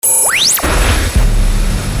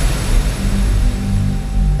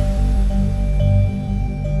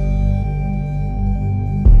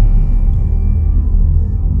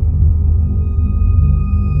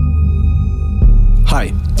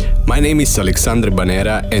name is Alexandre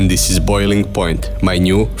Banera and this is Boiling Point, my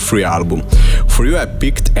new free album. For you I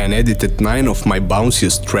picked and edited 9 of my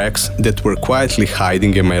bounciest tracks that were quietly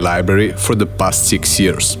hiding in my library for the past 6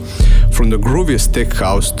 years. From the grooviest tech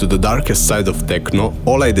house to the darkest side of techno,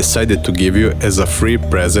 all I decided to give you as a free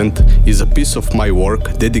present is a piece of my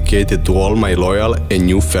work dedicated to all my loyal and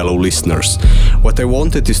new fellow listeners. What I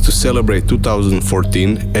wanted is to celebrate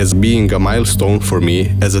 2014 as being a milestone for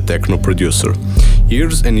me as a techno producer.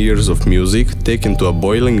 Years and years of music taken to a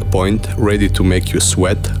boiling point, ready to make you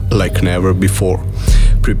sweat like never before.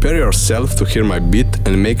 Prepare yourself to hear my beat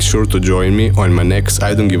and make sure to join me on my next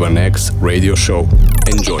I Don't Give an X radio show.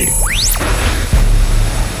 Enjoy!